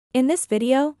In this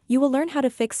video, you will learn how to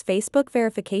fix Facebook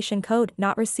verification code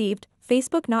not received,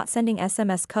 Facebook not sending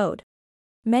SMS code.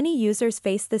 Many users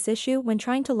face this issue when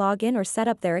trying to log in or set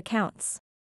up their accounts.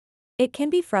 It can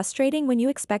be frustrating when you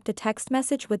expect a text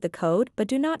message with the code but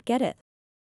do not get it.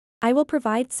 I will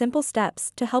provide simple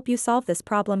steps to help you solve this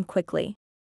problem quickly.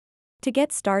 To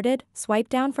get started, swipe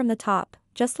down from the top,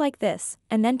 just like this,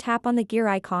 and then tap on the gear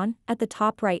icon at the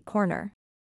top right corner.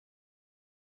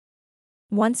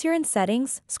 Once you're in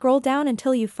Settings, scroll down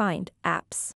until you find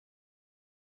Apps.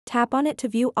 Tap on it to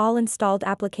view all installed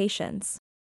applications.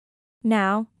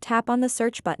 Now, tap on the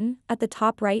search button at the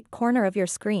top right corner of your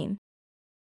screen.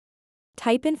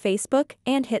 Type in Facebook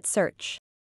and hit search.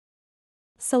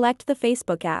 Select the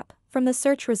Facebook app from the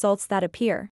search results that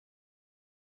appear.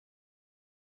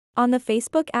 On the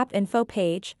Facebook app info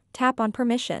page, tap on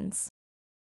Permissions.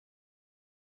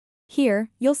 Here,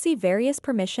 you'll see various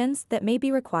permissions that may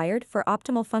be required for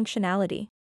optimal functionality.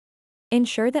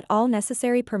 Ensure that all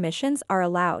necessary permissions are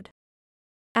allowed.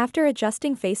 After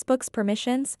adjusting Facebook's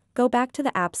permissions, go back to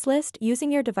the apps list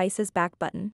using your device's back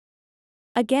button.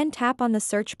 Again, tap on the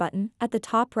search button at the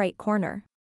top right corner.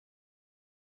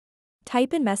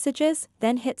 Type in Messages,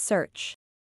 then hit search.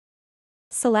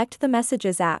 Select the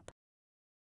Messages app.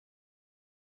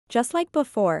 Just like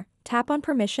before, tap on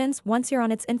Permissions once you're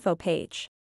on its info page.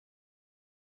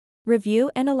 Review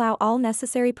and allow all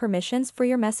necessary permissions for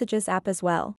your Messages app as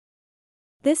well.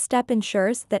 This step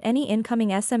ensures that any incoming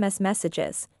SMS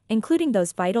messages, including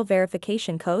those vital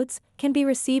verification codes, can be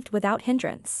received without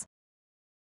hindrance.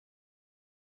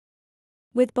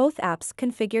 With both apps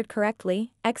configured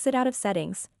correctly, exit out of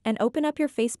Settings and open up your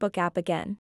Facebook app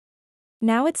again.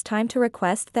 Now it's time to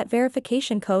request that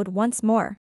verification code once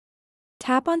more.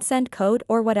 Tap on Send Code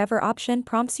or whatever option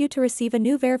prompts you to receive a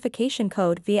new verification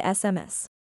code via SMS.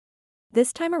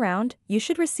 This time around, you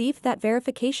should receive that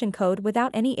verification code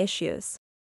without any issues.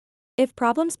 If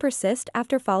problems persist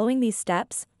after following these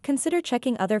steps, consider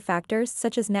checking other factors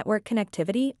such as network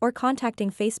connectivity or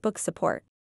contacting Facebook support.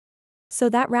 So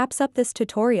that wraps up this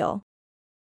tutorial.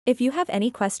 If you have any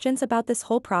questions about this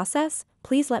whole process,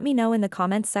 please let me know in the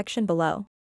comments section below.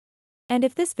 And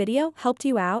if this video helped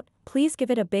you out, please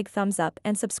give it a big thumbs up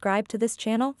and subscribe to this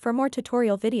channel for more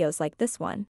tutorial videos like this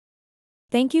one.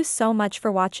 Thank you so much for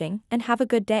watching and have a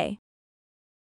good day.